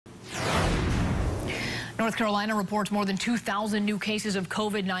North Carolina reports more than 2,000 new cases of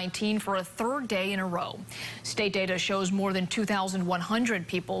COVID-19 for a third day in a row. State data shows more than 2,100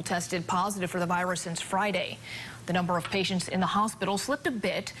 people tested positive for the virus since Friday. The number of patients in the hospital slipped a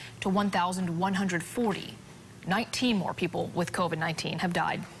bit to 1,140. 19 more people with COVID-19 have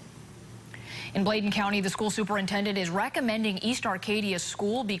died. In Bladen County, the school superintendent is recommending East Arcadia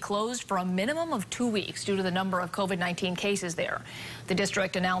School be closed for a minimum of 2 weeks due to the number of COVID-19 cases there. The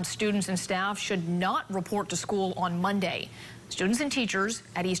district announced students and staff should not report to school on Monday. Students and teachers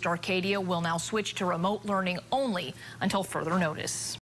at East Arcadia will now switch to remote learning only until further notice.